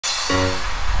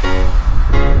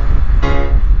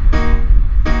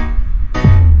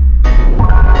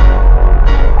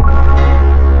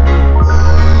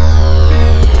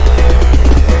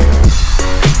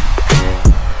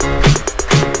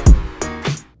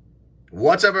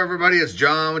What's up, everybody? It's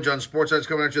John with John Sports Edge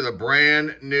coming at you with a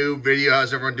brand new video.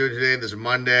 How's everyone doing today? This is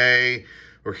Monday.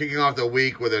 We're kicking off the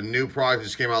week with a new product that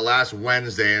just came out last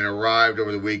Wednesday and arrived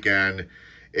over the weekend.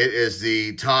 It is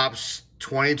the Topps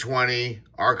 2020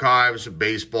 Archives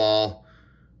Baseball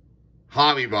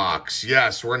Hobby Box.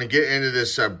 Yes, we're going to get into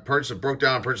this broke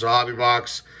down purchase a hobby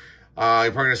box. You're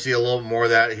probably going to see a little more of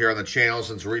that here on the channel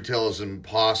since retail is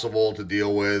impossible to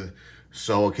deal with.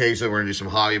 So occasionally we're going to do some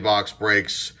hobby box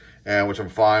breaks, and which I'm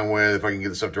fine with. If I can get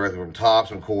the stuff directly from Topps,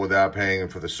 I'm cool with that, paying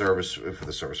for the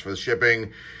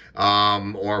shipping.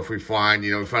 Or if we find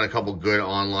a couple good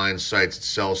online sites that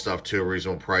sell stuff to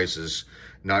reasonable prices,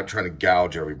 not trying to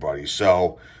gouge everybody.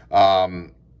 So,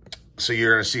 so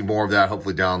you're going to see more of that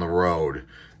hopefully down the road.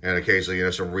 And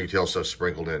occasionally, some retail stuff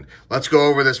sprinkled in. Let's go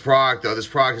over this product, though. This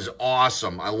product is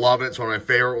awesome. I love it. It's one of my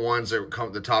favorite ones that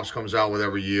the Topps comes out with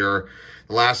every year.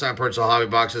 The last time I purchased a hobby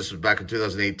box, this was back in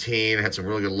 2018. I had some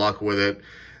really good luck with it.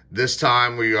 This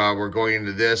time, we're going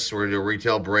into this. We're going to do a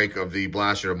retail break of the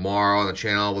Blaster tomorrow on the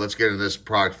channel. Well, let's get into this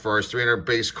product first. 300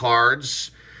 base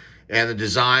cards. And the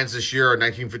designs this year are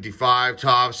 1955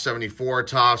 Topps, 74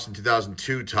 Topps, and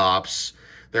 2002 Topps.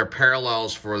 There are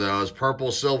parallels for those.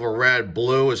 Purple, silver, red,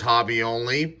 blue is hobby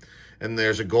only. And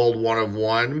there's a gold 1 of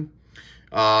 1.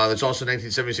 There's also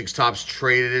 1976 Topps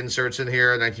traded inserts in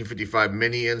here, 1955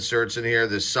 mini inserts in here.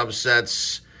 The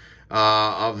subsets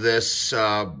of this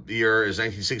year is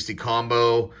 1960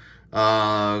 combo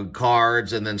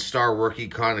cards, and then star rookie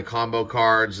kind of combo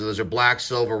cards. Those are black,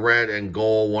 silver, red, and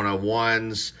gold 1 of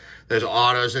 1s. There's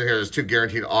autos in here. There's 2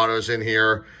 guaranteed autos in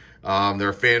here. There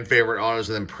are fan favorite autos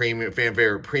and then fan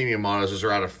favorite premium autos. Those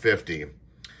are out of 50.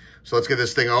 So let's get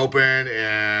this thing open,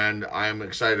 and I'm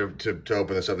excited to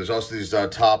open this up. There's also these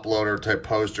top loader type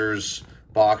posters,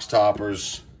 box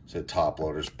toppers. I said top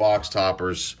loaders, box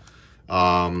toppers.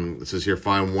 It says here,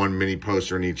 find one mini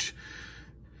poster in each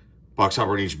box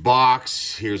topper in each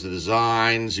box. Here's the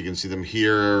designs. You can see them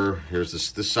here. Here's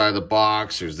this side of the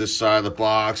box. Here's this side of the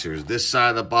box. Here's this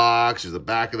side of the box. Here's the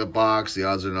back of the box. The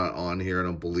odds are not on here, I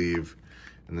don't believe.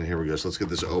 And then here we go. So let's get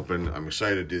this open. I'm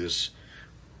excited to do this.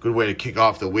 Good way to kick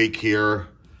off the week here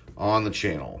on the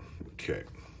channel. Okay.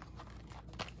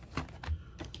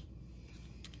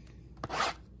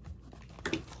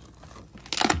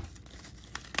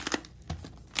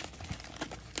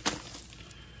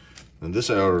 And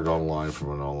this I ordered online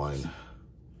from an online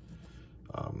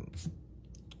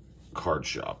card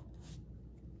shop.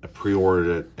 I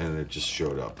pre-ordered it and it just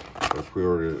showed up. I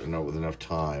pre-ordered it with enough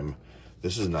time.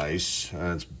 This is nice.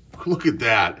 And look at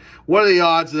that. What are the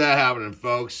odds of that happening,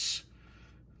 folks?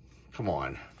 Come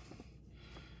on.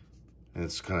 And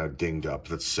it's kind of dinged up.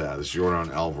 That's sad. This is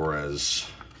Jordan Alvarez.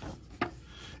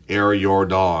 Air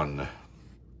Jordan.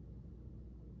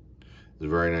 It's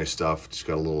very nice stuff. It's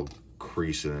got a little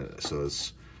crease in it, so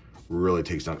it's really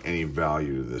takes down any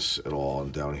value to this at all.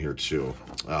 And down here too.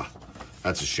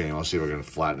 That's a shame. I'll see if I can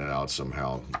flatten it out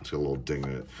somehow. It's got a little ding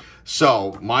in it.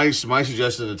 So my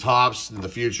suggestion to Topps in the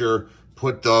future,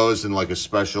 put those in like a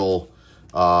special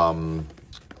wrapper.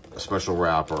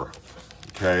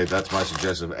 Okay, that's my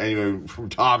suggestion. Anyway, from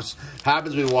Topps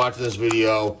happens to be watching this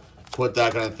video, put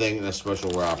that kind of thing in a special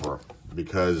wrapper,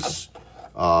 because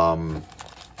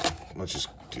let's just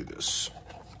do this,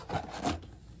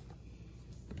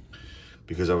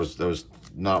 because that was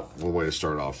not the way to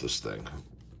start off this thing.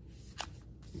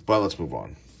 But let's move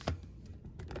on.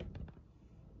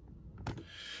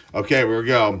 Okay, here we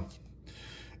go.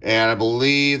 And I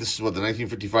believe this is what the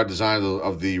 1955 design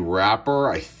of the wrapper,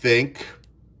 I think.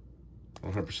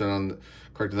 100% on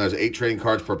correct. There's 8 trading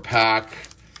cards per pack.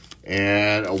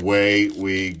 And away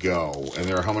we go. And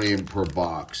there are how many per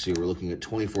box? See, we're looking at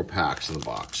 24 packs in the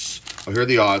box. Oh, here are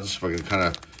the odds. If I can kind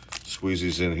of squeeze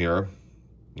these in here.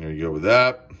 There you go with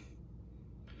that.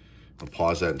 I'll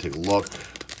pause that and take a look.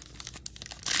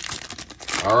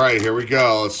 All right, here we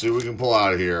go. Let's see what we can pull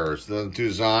out of here. So the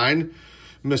design,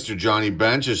 Mr. Johnny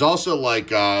Bench. There's also like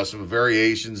some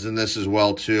variations in this as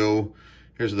well too.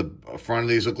 Here's what the front of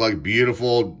these look like.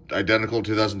 Beautiful, identical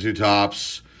 2002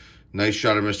 Topps. Nice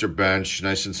shot of Mr. Bench.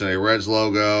 Nice Cincinnati Reds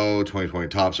logo. 2020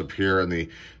 Topps up here in the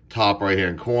top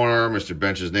right-hand corner. Mr.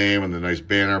 Bench's name and the nice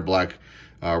banner, black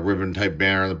ribbon type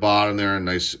banner on the bottom there. And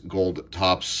nice gold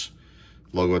Topps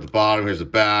logo at the bottom. Here's the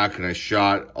back. A nice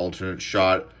shot, alternate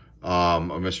shot of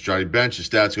Mr. Johnny Bench. His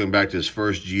stats going back to his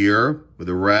first year with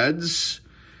the Reds.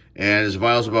 And his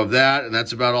vitals above that. And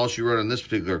that's about all she wrote on this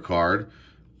particular card.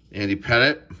 Andy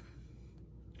Pettit.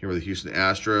 Here with the Houston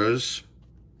Astros.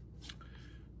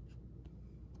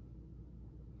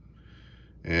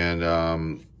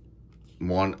 And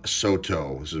Juan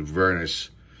Soto. This is a very nice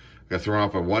Got thrown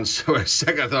up on one second.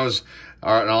 I thought it was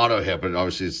an auto hit, but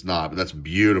obviously it's not. But that's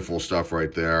beautiful stuff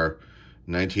right there.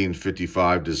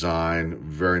 1955 design.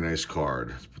 Very nice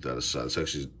card. Let's put that aside. Let's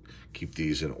actually keep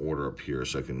these in order up here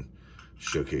so I can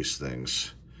showcase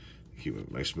things. Keep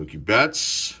my Mookie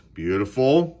Betts.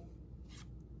 Beautiful.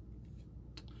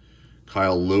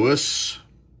 Kyle Lewis.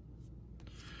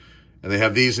 And they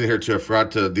have these in here too. I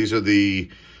forgot to, these are the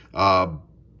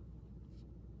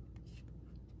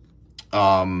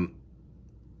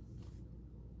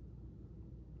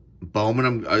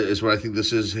Bowman is what I think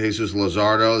this is. Jesus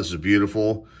Luzardo. This is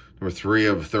beautiful. Number 3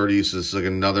 of 30. So this is like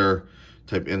another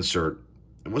type insert.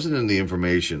 It wasn't in the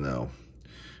information though.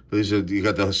 But these are, you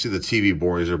got to see the TV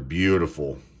board. These are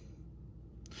beautiful.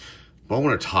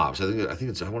 Bowman or Topps. I think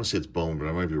it's, I want to say it's Bowman, but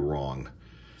I might be wrong.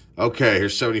 Okay,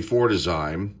 here's 74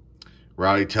 design.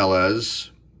 Rowdy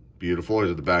Tellez. Beautiful. Here's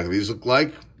what the back of these look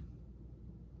like.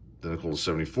 Identical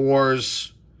to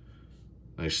 74s.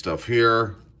 Nice stuff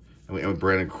here. And we have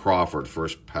Brandon Crawford,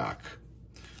 first pack.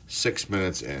 6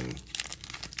 minutes in.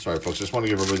 Sorry, folks. Just want to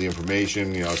give everybody the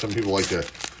information. You know, some people like to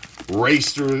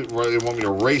race through. They want me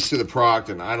to race through the product,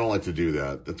 and I don't like to do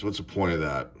that. What's the point of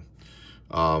that?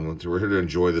 We're here to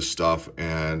enjoy this stuff,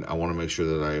 and I want to make sure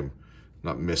that I'm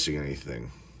not missing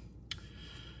anything.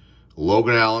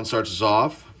 Logan Allen starts us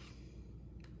off.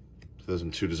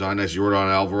 2002 design. Nice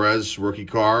Yordan Alvarez rookie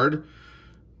card.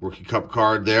 Rookie Cup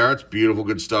card there. It's beautiful,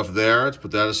 good stuff there. Let's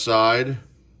put that aside.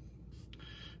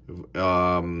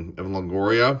 Evan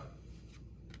Longoria.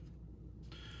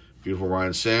 Beautiful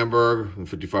Ryan Sandberg.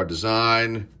 55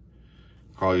 design.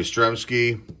 Carl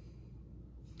Yastrzemski.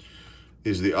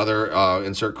 These are the other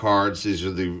insert cards. These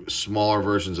are the smaller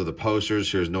versions of the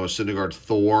posters. Here's Noah Syndergaard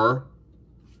Thor.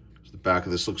 That's the back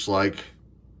of this looks like.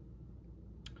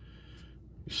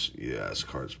 Yeah, this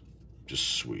card's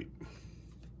just sweet.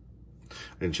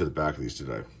 I didn't show the back of these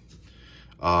today.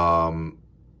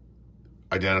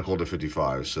 Identical to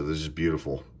 55, so this is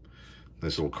beautiful.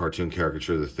 Nice little cartoon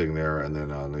caricature of the thing there, and then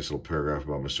a nice little paragraph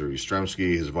about Mr.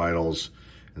 Yastrzemski, his vitals,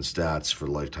 and stats for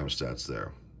lifetime stats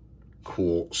there.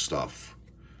 Cool stuff.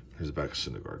 Here's the back of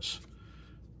Syndergaard's.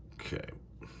 Okay.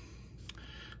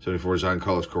 74 design,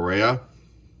 Carlos Correa.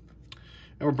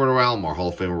 And Roberto Alomar, Hall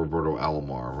of Famer Roberto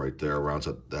Alomar, right there, rounds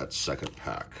up that second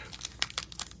pack.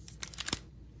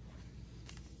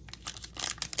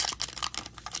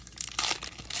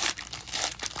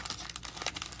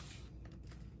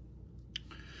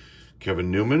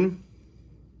 Kevin Newman.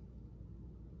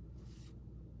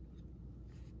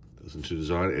 2002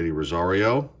 design, Eddie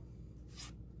Rosario.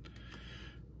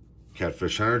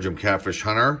 Catfish Hunter, Jim Catfish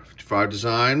Hunter, 55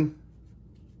 design.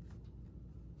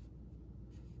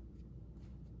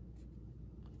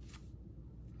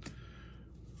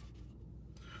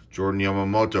 Jordan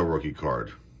Yamamoto rookie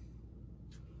card.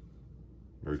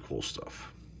 Very cool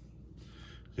stuff.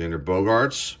 Xander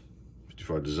Bogaerts,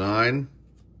 55 design.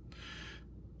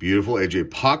 Beautiful AJ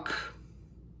Puck.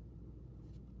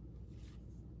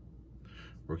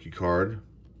 Rookie card.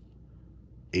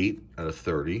 8 out of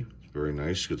 30. Very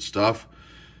nice, good stuff.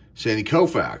 Sandy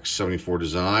Koufax, 74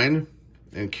 design.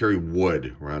 And Kerry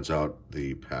Wood rounds out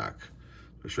the pack.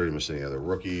 Make sure I didn't miss any other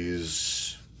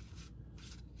rookies.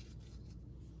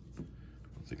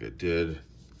 I think I did.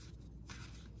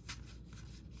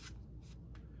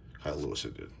 Kyle Lewis, I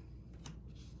did.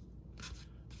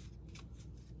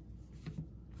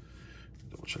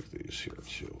 Double check these here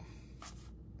too.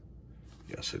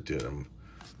 Yes, I did. I'm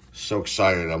so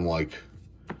excited. I'm like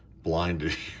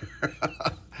blinded here.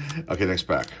 Okay, next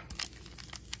pack.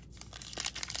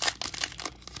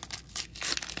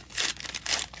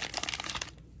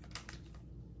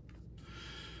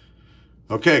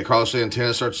 Okay, Carlos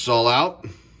Santana starts us all out.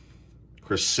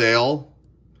 Chris Sale,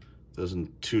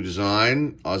 2002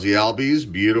 design. Ozzie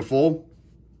Albies, beautiful.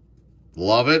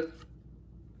 Love it.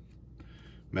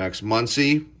 Max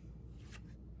Muncy.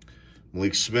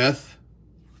 Malik Smith.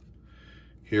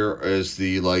 Here is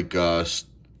the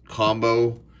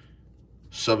combo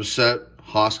subset.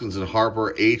 Hoskins and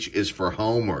Harper. H is for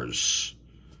homers.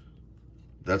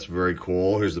 That's very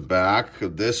cool. Here's the back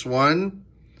of this one.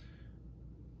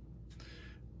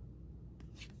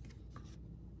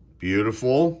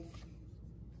 Beautiful.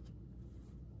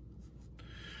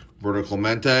 Roberto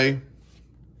Clemente.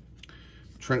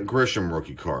 Trent Grisham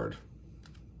rookie card.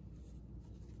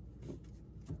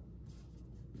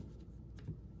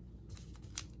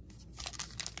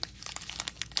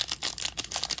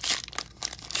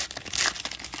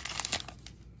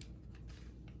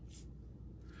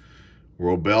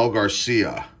 Robel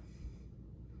Garcia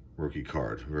rookie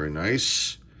card. Very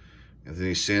nice.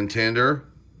 Anthony Santander.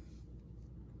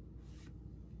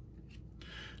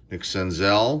 Nick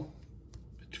Senzel,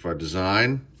 65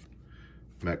 design.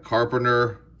 Matt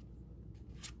Carpenter.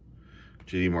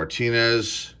 JD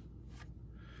Martinez.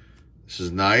 This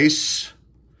is nice.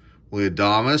 Willie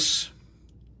Adames.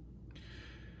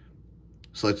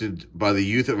 Selected by the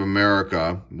Youth of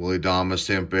America. Willie Adames,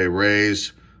 Tampa Bay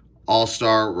Rays.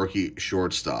 All-Star rookie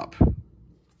shortstop.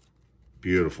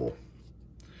 Beautiful.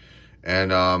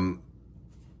 And I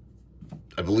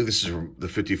believe this is from the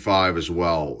 55 as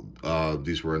well.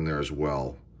 These were in there as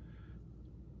well.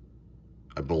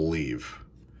 I believe.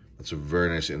 That's a very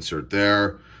nice insert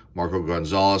there. Marco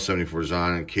Gonzalez, 74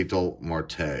 design, and Ketel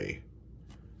Marte.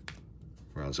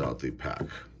 Rounds out the pack.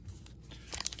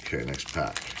 Okay, next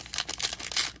pack.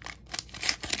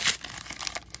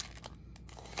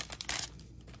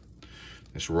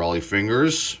 Nice Raleigh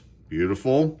Fingers.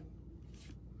 Beautiful.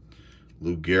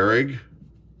 Lou Gehrig.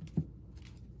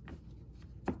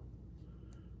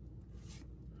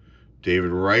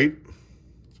 David Wright.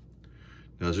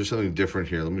 Now, is there something different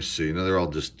here? Let me see. No, they're all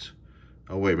just...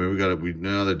 Oh, wait. Maybe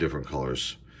no, they're different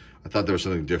colors. I thought there was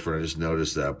something different. I just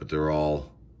noticed that, but they're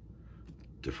all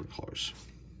different colors.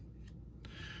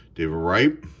 David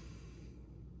Wright.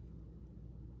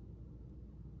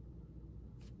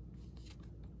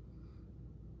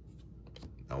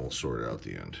 And we'll sort it out at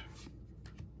the end.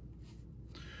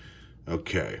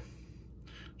 Okay.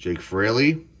 Jake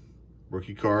Fraley,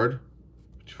 rookie card.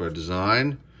 55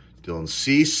 design. Dylan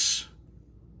Cease.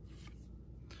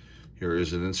 Here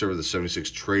is an insert with the 76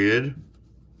 traded.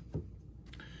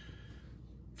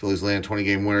 Phillies land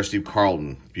 20-game winner, Steve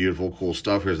Carlton. Beautiful, cool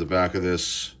stuff. Here's the back of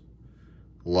this.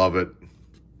 Love it.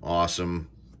 Awesome.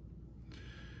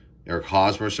 Eric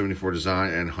Hosmer, 74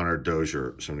 design, and Hunter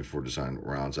Dozier, 74 design,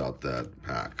 rounds out that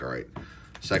pack. All right.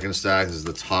 Second stack is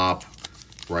the top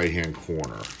right-hand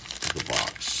corner of the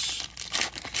box.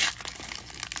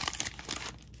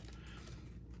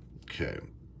 Okay.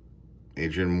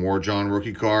 Adrian Morejon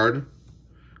rookie card.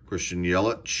 Christian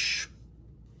Yelich.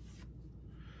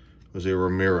 Jose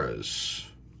Ramirez.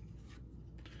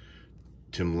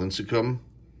 Tim Lincecum.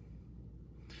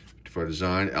 55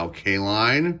 design. Al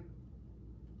Kaline.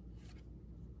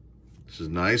 This is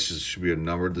nice. This should be a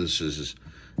number. This is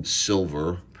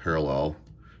silver parallel.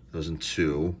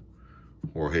 2002.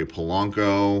 Jorge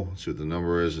Polanco. Let's see what the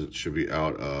number is. It should be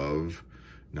out of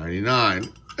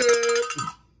 99.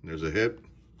 There's a hit.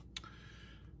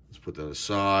 Let's put that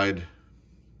aside.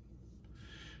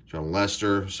 John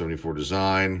Lester, 74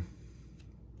 design.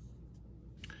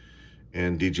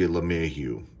 And DJ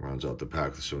LeMahieu rounds out the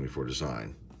pack with 74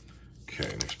 design. Okay,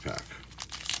 next pack.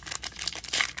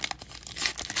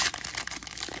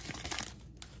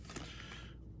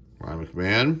 Ryan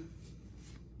McMahon.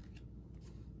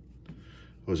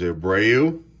 Jose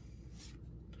Abreu.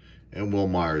 And Will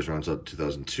Myers rounds out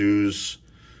 2002s.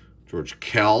 George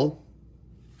Kell.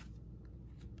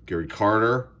 Gary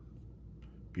Carter.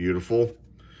 Beautiful.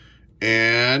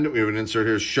 And we have an insert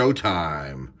here,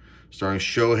 Showtime, starring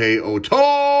Shohei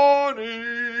Ohtani.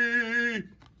 And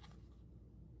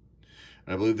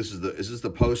I believe this is this the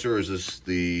poster, or is this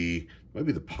the, might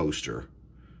be the poster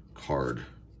card.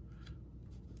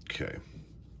 Okay.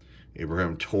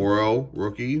 Abraham Toro,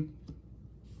 rookie.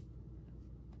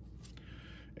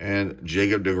 And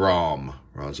Jacob deGrom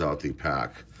rounds out the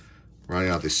pack,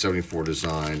 rounding out the 74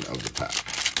 design of the pack.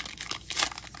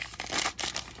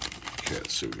 Okay,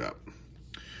 let's see what we got.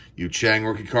 Yu Chang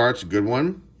rookie card, it's a good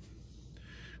one.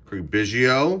 Craig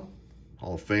Biggio,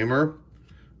 Hall of Famer.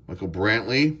 Michael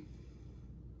Brantley.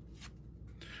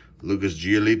 Lucas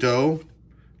Giolito.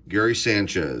 Gary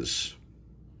Sanchez.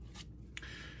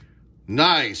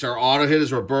 Nice. Our auto hit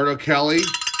is Roberto Kelly.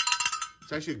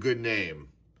 It's actually a good name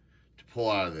to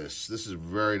pull out of this. This is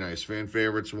very nice. Fan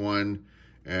favorites one.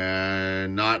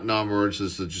 And not numbered, so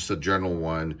this is just a general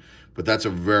one. But that's a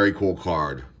very cool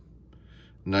card.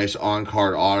 Nice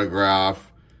on-card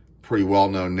autograph. Pretty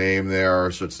well-known name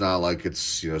there. So it's not like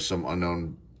it's, you know, some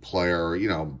unknown player, you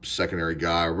know, secondary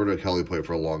guy. Roberto Kelly played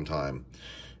for a long time.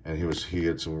 And he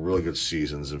had some really good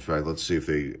seasons. In fact, let's see if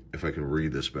I can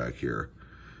read this back here.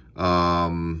 Yeah,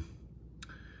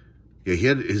 he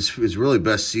had his really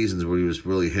best seasons where he was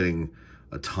really hitting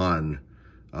a ton.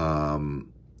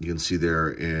 You can see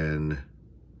there in,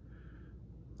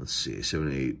 let's see,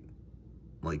 78,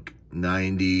 like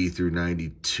 90 through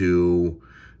 92.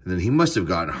 And then he must have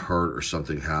gotten hurt or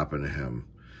something happened to him,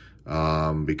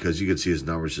 because you could see his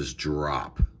numbers just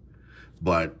drop.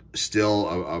 But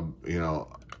still, you know,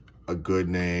 a good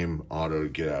name auto to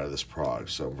get out of this product.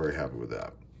 So I'm very happy with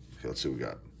that. Okay, let's see what we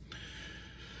got.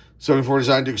 74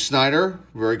 design, Duke Snider.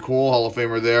 Very cool. Hall of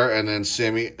Famer there. And then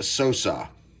Sammy Sosa.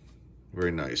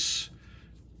 Very nice.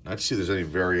 Not to see if there's any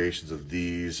variations of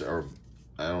these. Or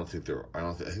I think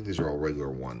these are all regular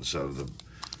ones out of the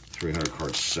 300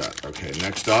 card set. Okay,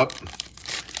 next up,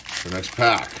 the next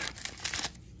pack.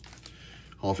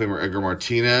 Hall of Famer Edgar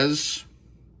Martinez.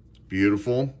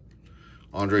 Beautiful.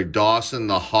 Andre Dawson,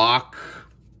 the Hawk.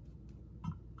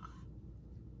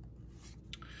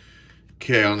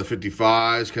 Okay, on the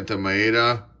 55s, Kenta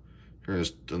Maeda.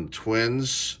 Here's on the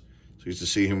Twins. So used to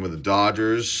see him with the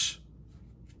Dodgers.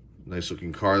 Nice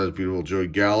looking card. That's beautiful. Joey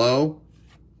Gallo.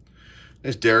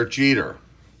 Nice Derek Jeter.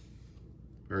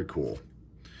 Very cool.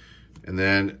 And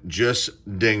then just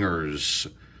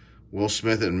dingers. Will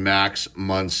Smith and Max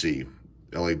Muncy.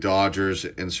 LA Dodgers.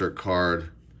 Insert card.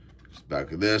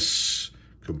 Back of this.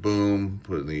 Kaboom.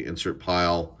 Put it in the insert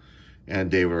pile.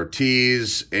 And David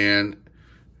Ortiz. And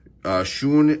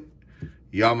Shun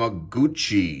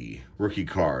Yamaguchi. Rookie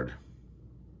card.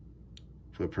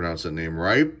 If I pronounce that name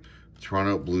right.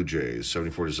 Toronto Blue Jays,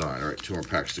 74 design. All right, 2 more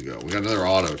packs to go. We got another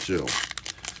auto, too.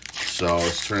 So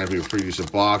it's turning out to be a pretty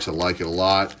decent box. I like it a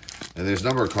lot. And there's a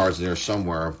number of cards in there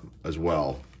somewhere as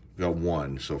well. We got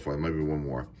 1 so far. There might be 1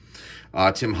 more.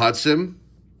 Tim Hudson.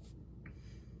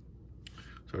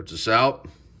 Starts us out.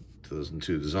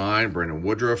 2002 design. Brandon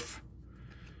Woodruff.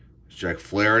 Jack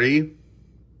Flaherty.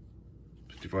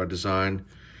 55 design.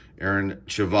 Aaron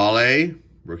Chevalier.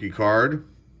 Rookie card.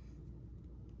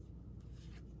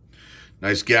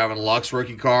 Nice Gavin Lux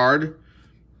rookie card.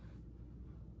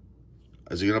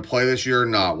 Is he going to play this year or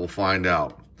not? We'll find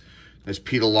out. Nice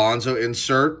Pete Alonso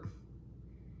insert.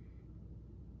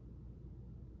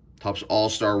 Topps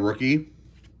All-Star rookie.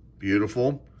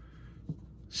 Beautiful.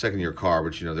 Second-year card,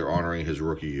 but, you know, they're honoring his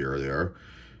rookie year there.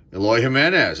 Eloy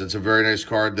Jimenez. It's a very nice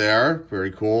card there.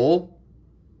 Very cool.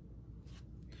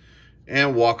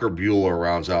 And Walker Buehler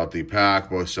rounds out the pack,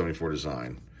 both 74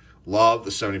 design. Love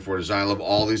the 74 design. Love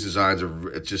all these designs.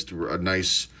 It's just a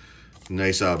nice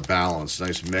balance.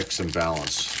 Nice mix and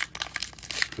balance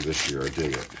for this year. I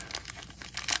dig it.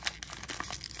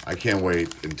 I can't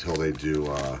wait until they do,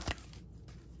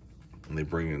 when they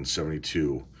bring in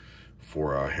 72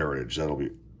 for Heritage. That'll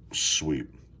be sweet.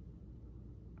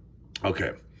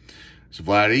 Okay. So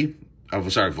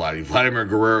Vladimir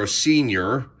Guerrero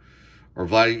Sr.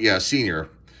 Senior.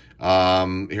 Here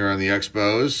on the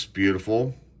Expos.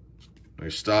 Beautiful.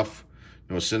 Nice stuff.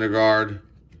 Noah Syndergaard.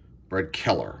 Brett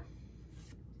Keller.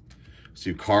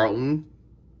 Steve Carlton.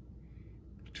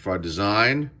 55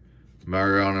 design.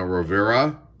 Mariano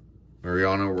Rivera.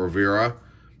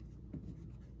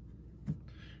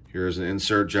 Here's an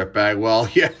insert. Jeff Bagwell.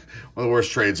 Yeah, one of the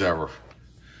worst trades ever.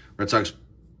 Red Sox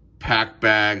pack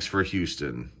bags for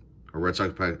Houston. Or Red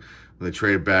Sox pack. When they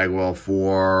traded Bagwell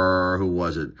for, who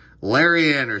was it?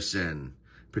 Larry Anderson.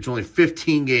 Pitched only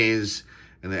 15 games.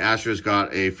 And the Astros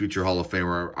got a future Hall of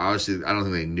Famer. Obviously, I don't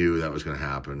think they knew that was going to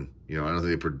happen. You know, I don't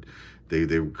think they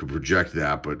could project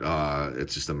that, but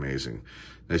it's just amazing.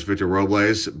 Nice Victor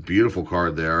Robles, beautiful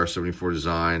card there, 74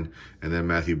 design, and then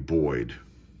Matthew Boyd.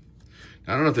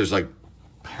 I don't know if there's like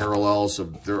parallels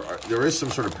of there is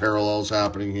some sort of parallels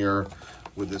happening here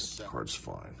with this. Card's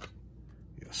fine.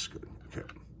 Yes, good. Okay,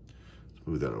 let's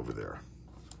move that over there.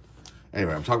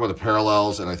 Anyway, I'm talking about the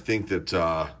parallels, and I think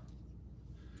that.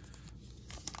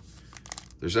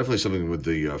 There's definitely something with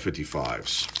the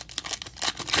 55s.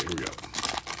 Okay, here we go.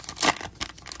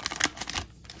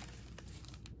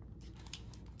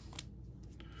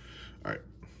 All right.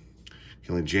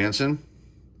 Kelly Jansen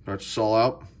starts us all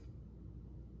out.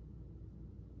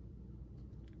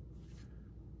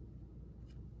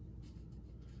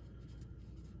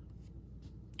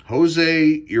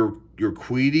 Jose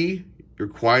Urquidy,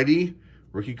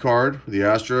 rookie card for the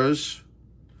Astros.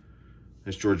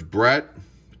 Nice George Brett.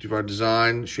 55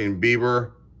 design, Shane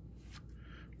Bieber,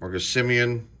 Marcus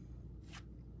Semien.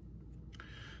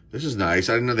 This is nice.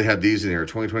 I didn't know they had these in here.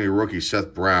 2020 rookie,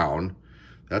 Seth Brown.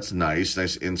 That's nice.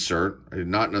 Nice insert. I did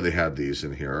not know they had these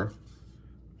in here.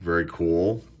 Very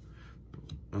cool. I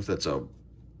don't know if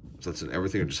that's an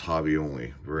everything or just hobby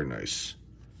only. Very nice.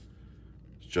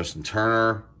 Justin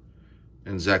Turner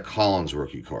and Zach Collins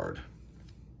rookie card.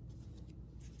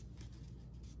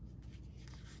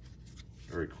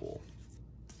 Very cool.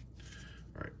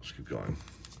 All right, let's keep going.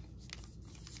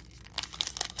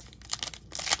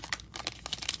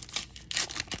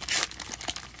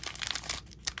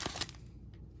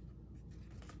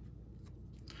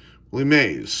 Willie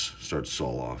Mays starts us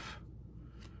all off.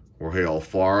 Jorge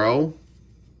Alfaro.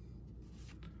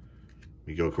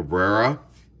 Miguel Cabrera.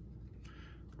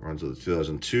 Runs of the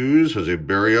 2002s. Jose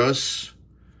Berrios.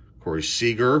 Corey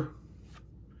Seager.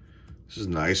 This is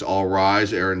nice. All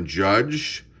Rise. Aaron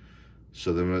Judge.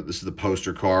 So then this is the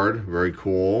poster card. Very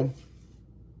cool.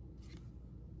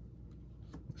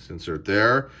 Let's insert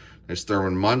there. Nice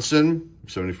Thurman Munson,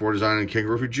 74 design, and Ken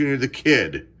Griffey Jr., the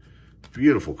kid.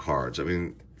 Beautiful cards. I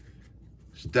mean,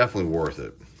 it's definitely worth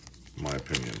it, in my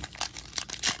opinion.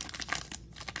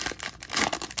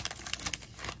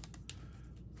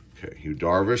 Okay, Hugh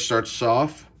Darvish starts us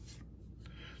off.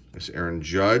 Nice Aaron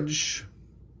Judge.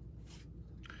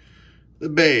 The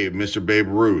Babe, Mr. Babe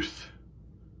Ruth.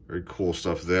 Very cool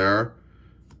stuff there.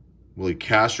 Willie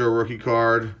Castro rookie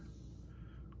card.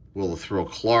 Will the Thrill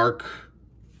Clark.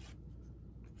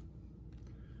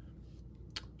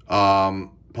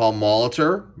 Paul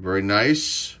Molitor, very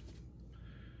nice.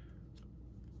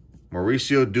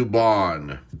 Mauricio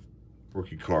Dubon,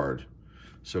 rookie card,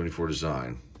 74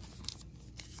 design.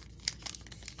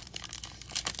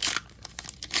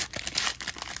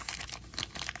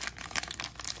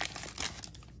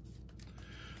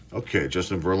 Okay,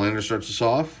 Justin Verlander starts us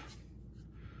off.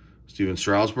 Steven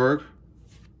Strasburg.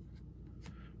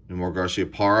 Nomar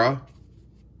Garcia-Parra.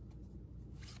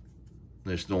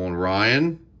 Nice Nolan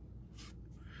Ryan.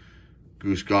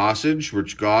 Goose Gossage,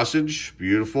 Rich Gossage,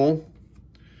 beautiful.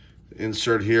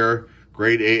 Insert here,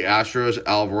 grade 8 Astros,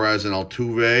 Alvarez and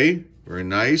Altuve, very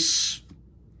nice.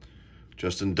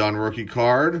 Justin Dunn rookie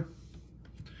card.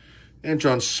 And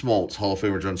John Smoltz, Hall of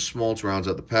Famer John Smoltz rounds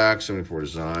out the pack, 74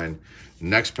 design.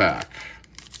 Next pack.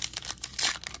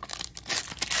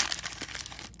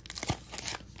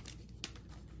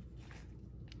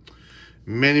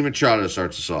 Manny Machado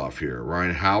starts us off here.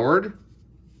 Ryan Howard.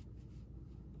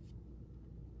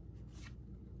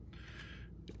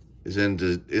 Diaz.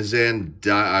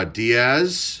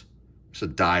 So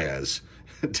Diaz.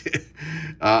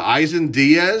 Eisen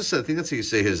Diaz. I think that's how you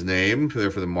say his name there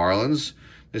for the Marlins.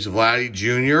 There's Vladdy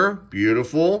Jr.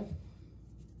 Beautiful.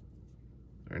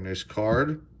 Very nice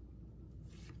card.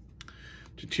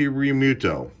 Tati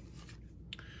Realmuto.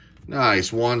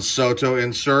 Nice. Juan Soto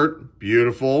insert.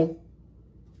 Beautiful.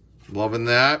 Loving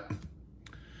that.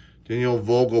 Daniel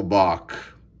Vogelbach.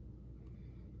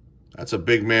 That's a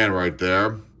big man right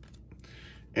there.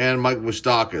 And Mike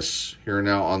Moustakas here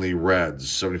now on the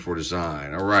Reds, 74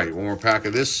 design. All right, one more pack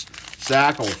of this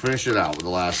stack, and we'll finish it out with the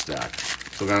last stack.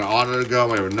 So got an auto to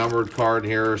go. We have a numbered card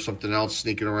here, something else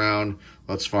sneaking around.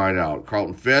 Let's find out.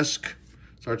 Carlton Fisk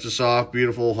starts us off.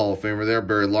 Beautiful Hall of Famer there.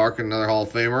 Barry Larkin, another Hall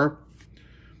of Famer.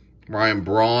 Ryan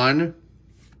Braun.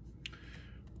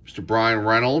 Mr. Brian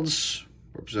Reynolds,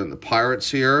 representing the Pirates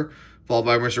here. Followed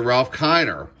by Mr. Ralph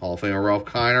Kiner, Hall of Famer Ralph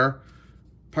Kiner.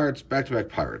 Pirates, back-to-back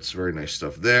Pirates. Very nice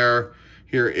stuff there.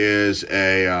 Here is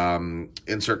a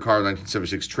insert card,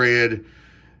 1976 traded.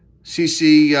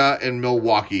 CC in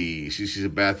Milwaukee. CC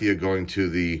Sabathia going to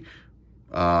the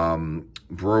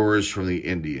Brewers from the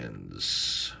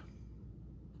Indians.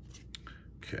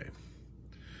 Okay.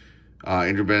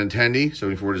 Andrew Benintendi,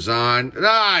 74 design.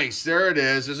 Nice! There it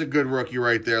is. There's a good rookie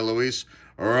right there, Luis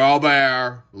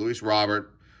Robert. Luis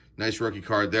Robert. Nice rookie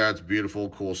card there. It's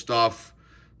beautiful, cool stuff.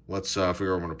 Let's figure out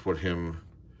where I'm going to put him.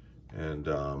 And,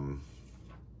 yeah,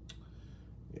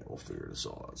 we'll figure this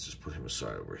all out. Let's just put him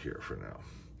aside over here for now.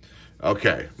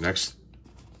 Okay, next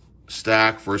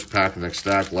stack. First pack, next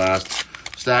stack, last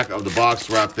stack of the box.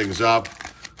 Wrap things up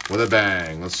with a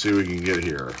bang. Let's see what we can get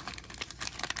here.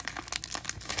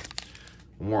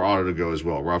 One more auto to go as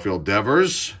well. Rafael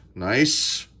Devers.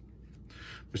 Nice.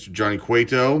 Mr. Johnny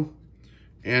Cueto.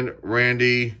 And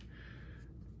Randy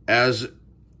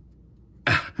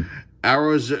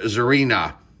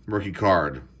Arozarena rookie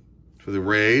card for the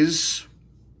Rays.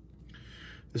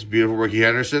 This beautiful Ricky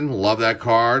Henderson. Love that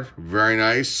card. Very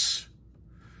nice.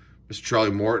 Mr.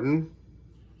 Charlie Morton.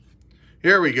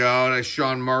 Here we go. Nice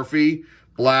Sean Murphy.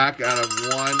 Black out of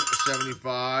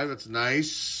 175. That's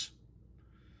nice.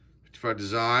 55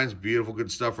 designs. Beautiful,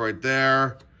 good stuff right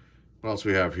there. What else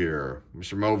we have here?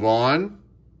 Mr. Mo Vaughn.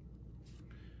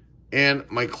 And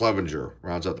Mike Clevenger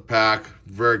rounds out the pack.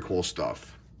 Very cool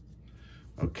stuff.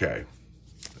 Okay.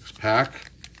 Next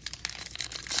pack.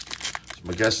 So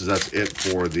my guess is that's it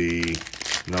for the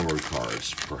numbered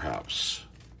cards, perhaps.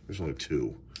 There's only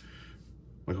two.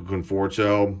 Michael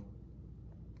Conforto.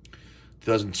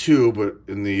 2002, but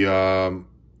in the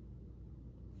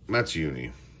Mets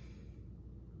uni.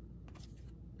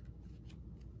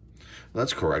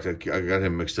 That's correct. I got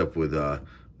him mixed up with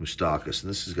Moustakas, and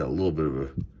this has got a little bit of a...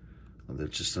 I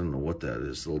just don't know what that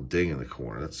is. A little ding in the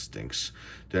corner. That stinks.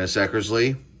 Dennis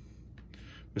Eckersley.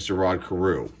 Mr. Rod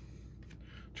Carew.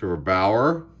 Trevor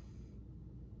Bauer.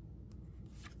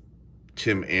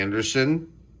 Tim Anderson.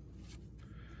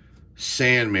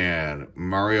 Sandman.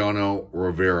 Mariano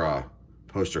Rivera.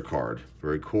 Poster card.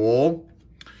 Very cool.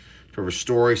 Trevor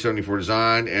Story, 74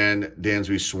 design. And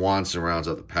Dansby Swanson rounds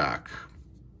out the pack.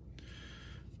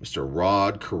 Mr.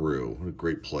 Rod Carew. What a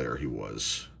great player he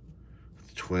was.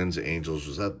 Twins, Angels.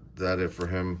 Was that it for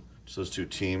him? Just those two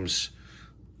teams?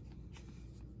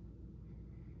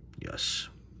 Yes.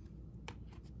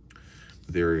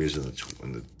 There he is in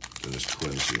this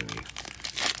Twins uni.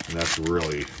 And that's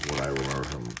really what I remember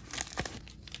him.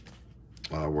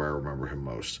 Where I remember him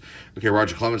most. Okay,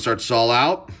 Roger Clemens starts us all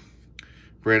out.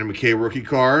 Brandon McKay rookie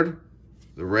card.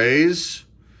 The Rays.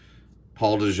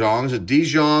 Paul DeJong. Is it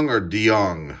DeJong or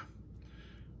DeJong? I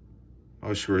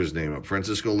always screw his name up.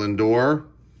 Francisco Lindor.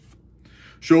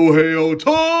 Shohei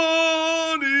Ohtani.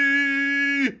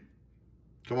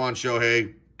 Come on,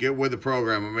 Shohei. Get with the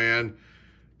program, my man.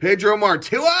 Pedro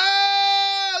Martinez. Look at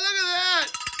that.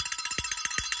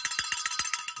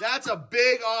 That's a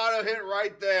big auto hit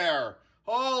right there.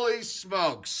 Holy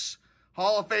smokes.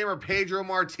 Hall of Famer Pedro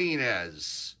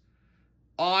Martinez.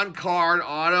 On card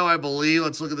auto, I believe.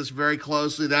 Let's look at this very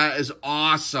closely. That is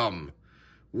awesome.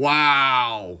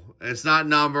 Wow. It's not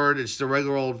numbered. It's the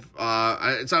regular old,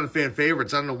 it's not a fan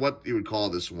favorite. I don't know what you would call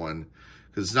this one.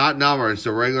 Because it's not numbered. It's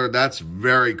the regular. That's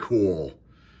very cool.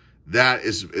 That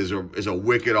is a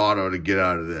wicked auto to get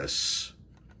out of this.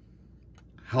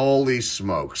 Holy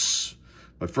smokes.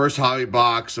 My first hobby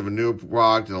box of a new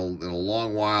product in a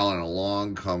long while, and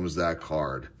along comes that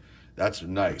card. That's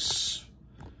nice.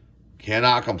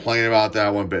 Cannot complain about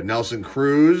that one bit. Nelson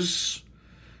Cruz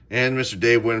and Mr.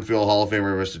 Dave Winfield, Hall of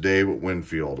Famer Mr. Dave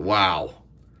Winfield. Wow.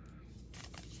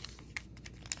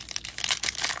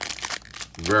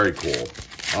 Very cool.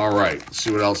 All right, let's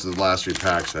see what else the last three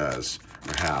packs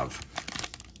have.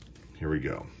 Here we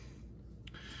go.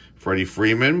 Freddie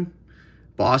Freeman.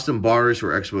 Boston Barters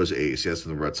for Expos Ace. Yes,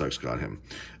 and the Red Sox got him.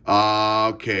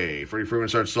 Okay, Freddie Freeman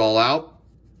starts all out.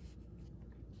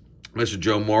 Mr.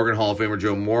 Joe Morgan, Hall of Famer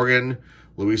Joe Morgan.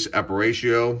 Luis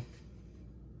Aparicio.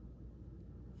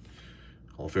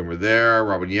 Hall of Famer there.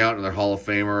 Robin Yount, another Hall of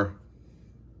Famer.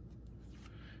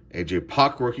 AJ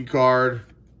Puck, rookie card.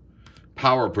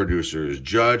 Power producers,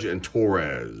 Judge and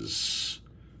Torres.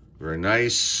 Very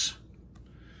nice.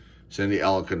 Sandy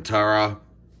Alcantara.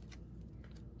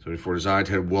 74 design,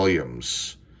 Ted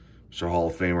Williams. Mr. Hall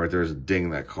of Fame right there is a ding in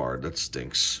that card. That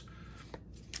stinks.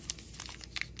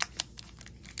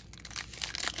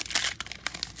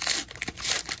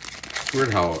 It's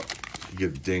weird how you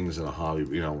get dings in a hobby.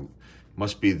 You know,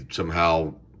 must be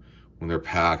somehow when they're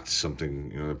packed, something,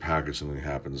 they're packaged, something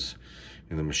happens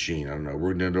in the machine. I don't know.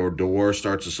 Rudy Odor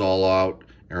starts us all out.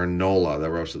 Aaron Nola, that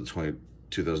reps at the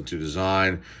 2002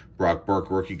 design. Brock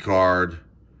Burke, rookie card.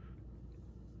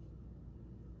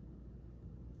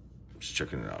 Just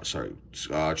checking it out. Sorry.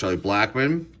 Charlie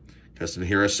Blackmon. Keston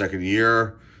Harris, second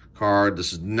year card.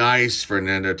 This is nice.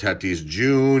 Fernando Tatis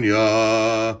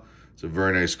Jr. It's a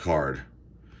very nice card.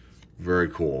 Very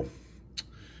cool.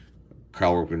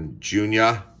 Kyle Ripken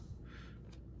Jr.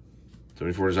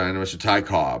 74 design. Mr. Ty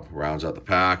Cobb rounds out the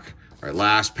pack. All right,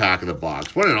 last pack of the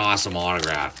box. What an awesome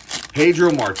autograph.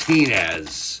 Pedro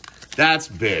Martinez. That's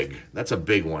big. That's a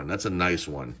big one. That's a nice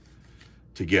one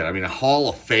to get. I mean, a Hall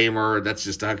of Famer. That's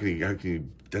just, how can you,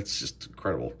 that's just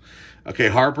incredible. Okay,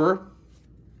 Harper.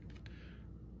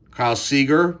 Kyle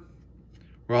Seager.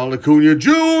 Ronald Acuna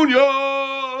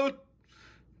Jr.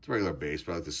 It's regular base,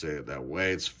 but I like to say it that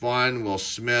way. It's fun. Will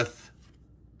Smith.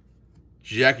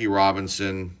 Jackie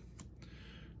Robinson.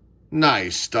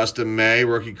 Nice. Dustin May,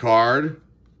 rookie card.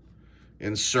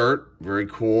 Insert. Very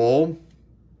cool.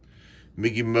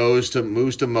 Mickey moves to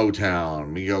Motown.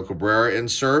 Miguel Cabrera,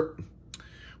 insert.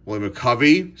 William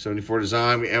McCovey, 74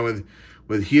 design. We end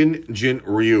with Hyun Jin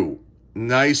Ryu.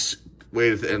 Nice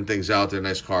way to end things out there.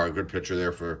 Nice card. Good picture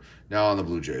there for now on the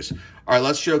Blue Jays. All right,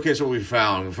 let's showcase what we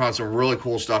found. We found some really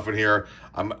cool stuff in here.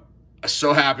 I'm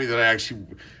so happy that I actually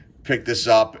picked this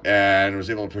up and was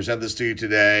able to present this to you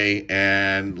today.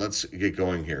 And let's get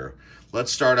going here.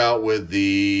 Let's start out with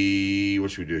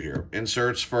what should we do here?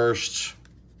 Inserts first.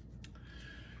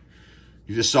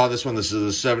 You just saw this one. This is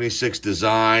a 76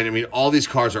 design. I mean, all these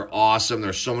cards are awesome.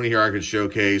 There's so many here I could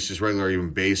showcase, just regular, even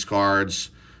base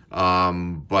cards.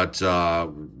 But we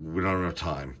don't have enough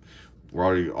time. We're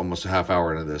already almost a half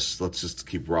hour into this. Let's just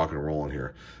keep rocking and rolling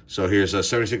here. So here's a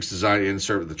 76 design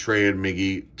insert with the trade,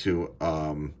 Miggy to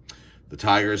the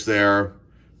Tigers there.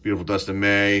 Beautiful Dustin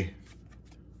May.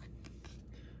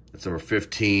 That's number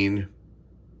 15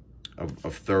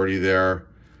 of 30 there.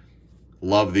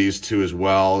 Love these two as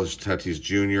well. There's Tatis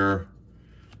Jr.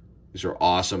 These are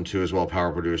awesome too as well,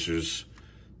 power producers.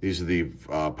 These are the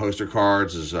poster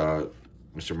cards. This is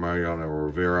Mr. Mariano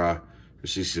Rivera.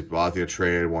 CC Sabathia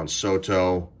trade. Juan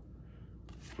Soto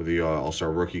for the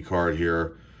All-Star rookie card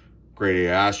here. Grade A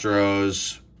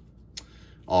Astros.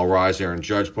 All Rise Aaron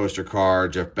Judge poster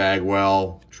card. Jeff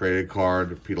Bagwell traded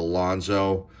card. Pete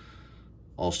Alonso.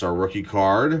 All-Star rookie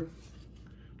card.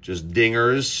 Just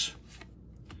dingers.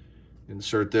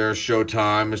 Insert there.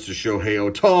 Showtime. Mr.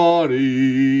 Shohei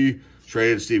Ohtani.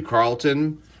 Traded Steve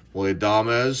Carlton. Willie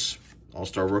Adames.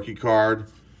 All-Star rookie card.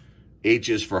 H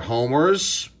is for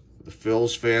homers. The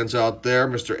Phils fans out there.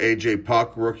 Mr. A.J.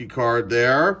 Puck rookie card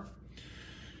there.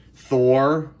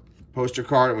 Thor poster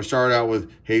card. And we started out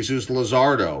with Jesus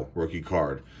Luzardo rookie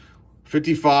card.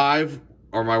 55.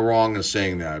 Or am I wrong in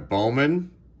saying that? Bowman.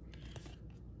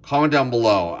 Comment down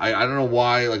below. I don't know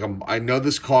why. Like I know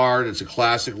this card. It's a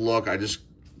classic look. I just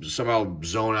somehow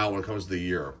zone out when it comes to the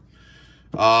year.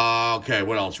 Okay,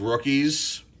 what else?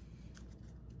 Rookies.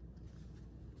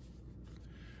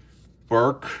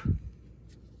 Burke.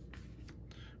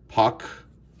 Puck.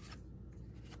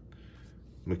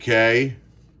 McKay.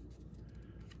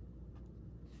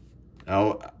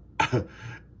 Oh,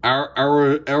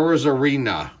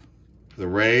 Arizarena. The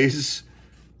Rays.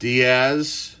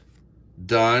 Diaz.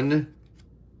 Dunn,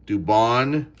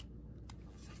 Dubon,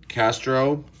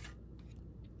 Castro,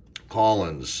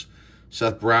 Collins,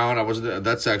 Seth Brown.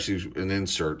 That's actually an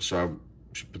insert, so I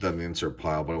should put that in the insert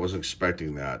pile, but I wasn't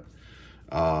expecting that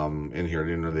in here. I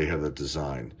didn't know they had that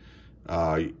design.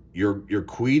 Your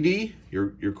Queedy, your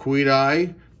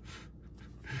Queedi,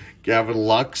 Gavin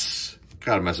Lux.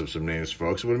 Gotta mess up some names,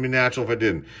 folks. It wouldn't be natural if I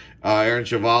didn't. Aaron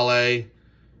Chevale,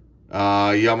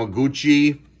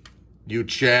 Yamaguchi. Yu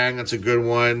Chang, that's a good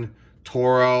one.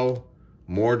 Toro,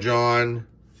 Morjon,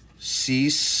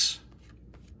 Cease,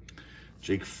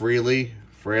 Jake Fraley,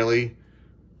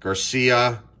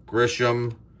 Garcia,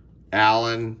 Grisham,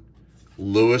 Allen,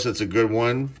 Lewis, that's a good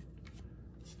one.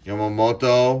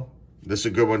 Yamamoto, this is a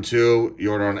good one too.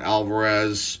 Yordan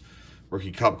Alvarez,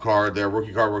 rookie cup card there,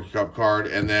 rookie cup card.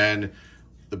 And then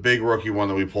the big rookie one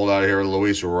that we pulled out of here,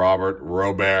 Luis Robert,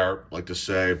 like to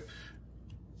say.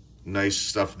 Nice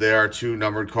stuff there. 2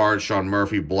 numbered cards. Sean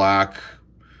Murphy, black.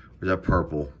 Where's that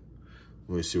purple?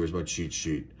 Let me see. Where's my cheat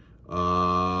sheet?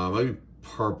 Maybe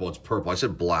purple. It's purple. I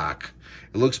said black.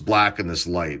 It looks black in this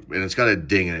light, and it's got a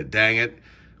ding in it. Dang it.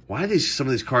 Why are some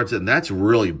of these cards in? That's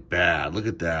really bad. Look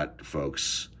at that,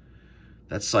 folks.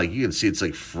 That's like, you can see it's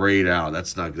like frayed out.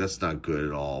 That's not good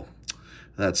at all.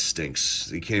 That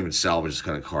stinks. You can't even salvage this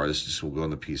kind of card. This just will go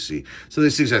on the PC. So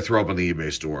these things I throw up on the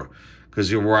eBay store.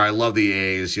 Because where I love the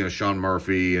A's, Sean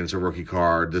Murphy, and it's a rookie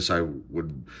card. This I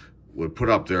would put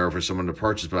up there for someone to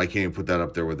purchase, but I can't even put that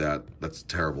up there with that. That's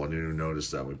terrible. I didn't even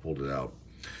notice that. We pulled it out.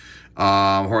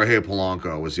 Jorge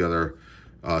Polanco was the other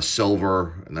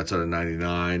silver, and that's out of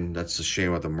 99. That's a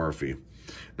shame about the Murphy.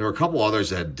 There were a couple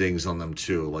others that had dings on them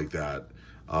too, like that.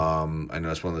 I know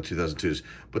it's one of the 2002s.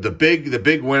 But the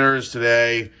big winners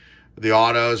today. The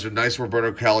autos, a nice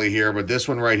Roberto Kelly here, but this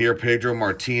one right here, Pedro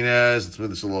Martinez. Let's move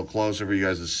this a little closer for you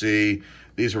guys to see.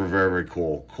 These were very, very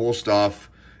cool. Cool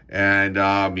stuff. And,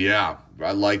 yeah,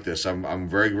 I like this. I'm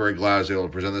very, very glad I was able to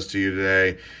present this to you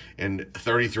today in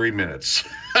 33 minutes.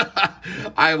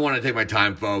 I want to take my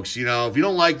time, folks. If you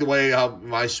don't like the way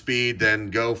my speed, then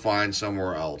go find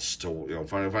somewhere else to,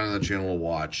 find another channel to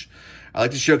watch. I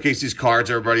like to showcase these cards,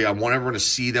 everybody. I want everyone to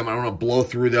see them. I don't want to blow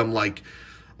through them like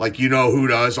who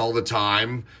does all the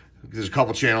time. There's a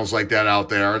couple channels like that out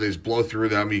there. They just blow through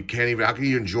them. You can't even, how can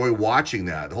you enjoy watching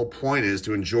that? The whole point is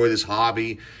to enjoy this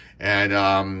hobby and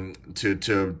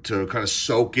to kind of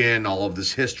soak in all of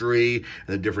this history and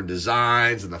the different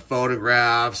designs and the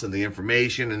photographs and the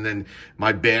information, and then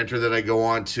my banter that I go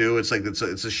on to. It's like it's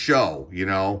a show,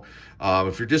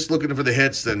 If you're just looking for the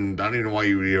hits, then I don't even know why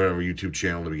you would even have a YouTube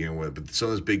channel to begin with. But some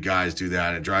of those big guys do that,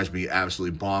 and it drives me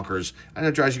absolutely bonkers. And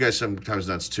it drives you guys sometimes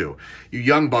nuts too. You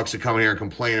young bucks that come in here and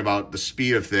complain about the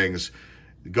speed of things,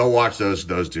 go watch those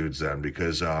dudes then,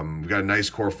 because we've got a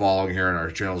nice core following here, and our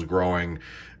channel's growing.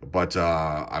 But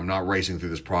I'm not racing through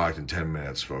this product in 10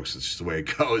 minutes, folks. It's just the way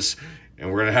it goes.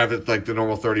 And we're going to have it like the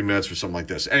normal 30 minutes for something like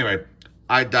this. Anyway,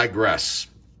 I digress.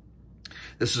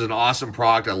 This is an awesome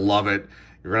product. I love it.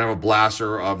 You're going to have a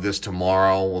blaster of this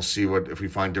tomorrow. We'll see if we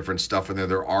find different stuff in there.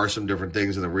 There are some different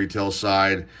things in the retail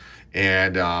side.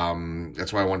 And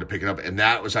that's why I wanted to pick it up. And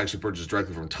that was actually purchased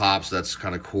directly from Topps. That's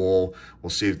kind of cool. We'll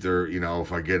see if they're,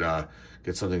 if I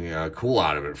get something cool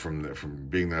out of it from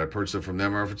being that I purchased it from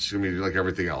them, or if it's going to be like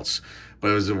everything else. But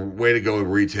it was a way to go with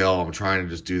retail. I'm trying to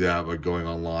just do that by going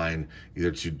online, either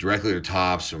directly to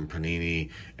Topps from Panini,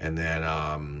 and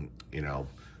then,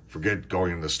 forget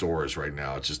going into the stores right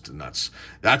now. It's just nuts.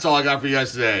 That's all I got for you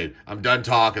guys today. I'm done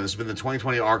talking. This has been the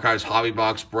 2020 Archives Hobby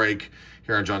Box break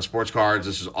here on John Sports Cards.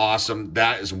 This is awesome.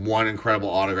 That is one incredible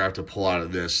autograph to pull out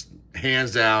of this. Hands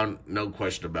down, no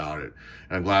question about it.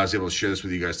 And I'm glad I was able to share this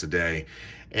with you guys today.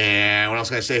 And what else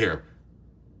can I say here?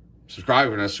 subscribe if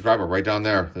you're not a subscriber. Right down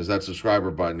there, there's that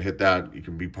subscriber button. Hit that. You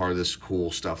can be part of this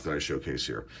cool stuff that I showcase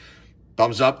here.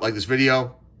 Thumbs up, like this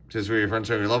video. Share this video with your friends,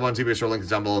 family, loved ones. TBS link is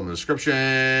down below in the description.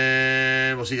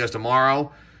 We'll see you guys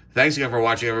tomorrow. Thanks again for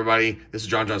watching, everybody. This is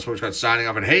John Sports Card signing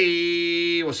off, and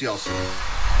hey, we'll see y'all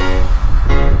soon.